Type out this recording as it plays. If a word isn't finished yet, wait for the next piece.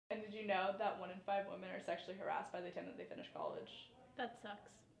know that 1 in 5 women are sexually harassed by the time that they finish college? That sucks.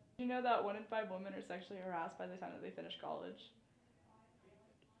 Do you know that 1 in 5 women are sexually harassed by the time that they finish college?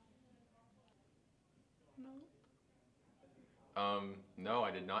 No. No,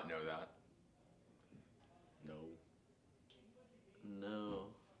 I did not know that. No. No.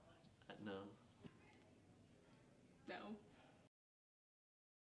 No. No.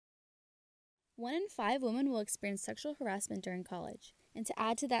 1 in 5 women will experience sexual harassment during college. And to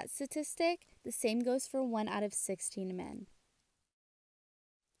add to that statistic, the same goes for 1 out of 16 men.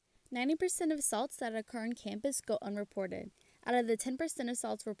 90% of assaults that occur on campus go unreported. Out of the 10%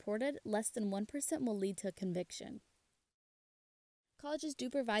 assaults reported, less than 1% will lead to a conviction. Colleges do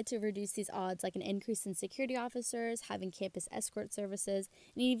provide to reduce these odds, like an increase in security officers, having campus escort services,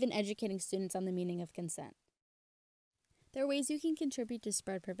 and even educating students on the meaning of consent. There are ways you can contribute to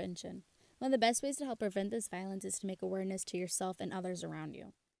spread prevention. One of the best ways to help prevent this violence is to make awareness to yourself and others around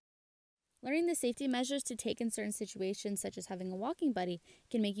you. Learning the safety measures to take in certain situations, such as having a walking buddy,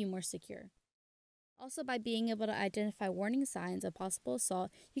 can make you more secure. Also, by being able to identify warning signs of possible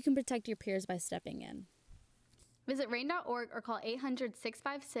assault, you can protect your peers by stepping in. Visit RAIN.org or call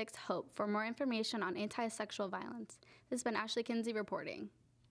 800-656-HOPE for more information on anti-sexual violence. This has been Ashley Kinsey reporting.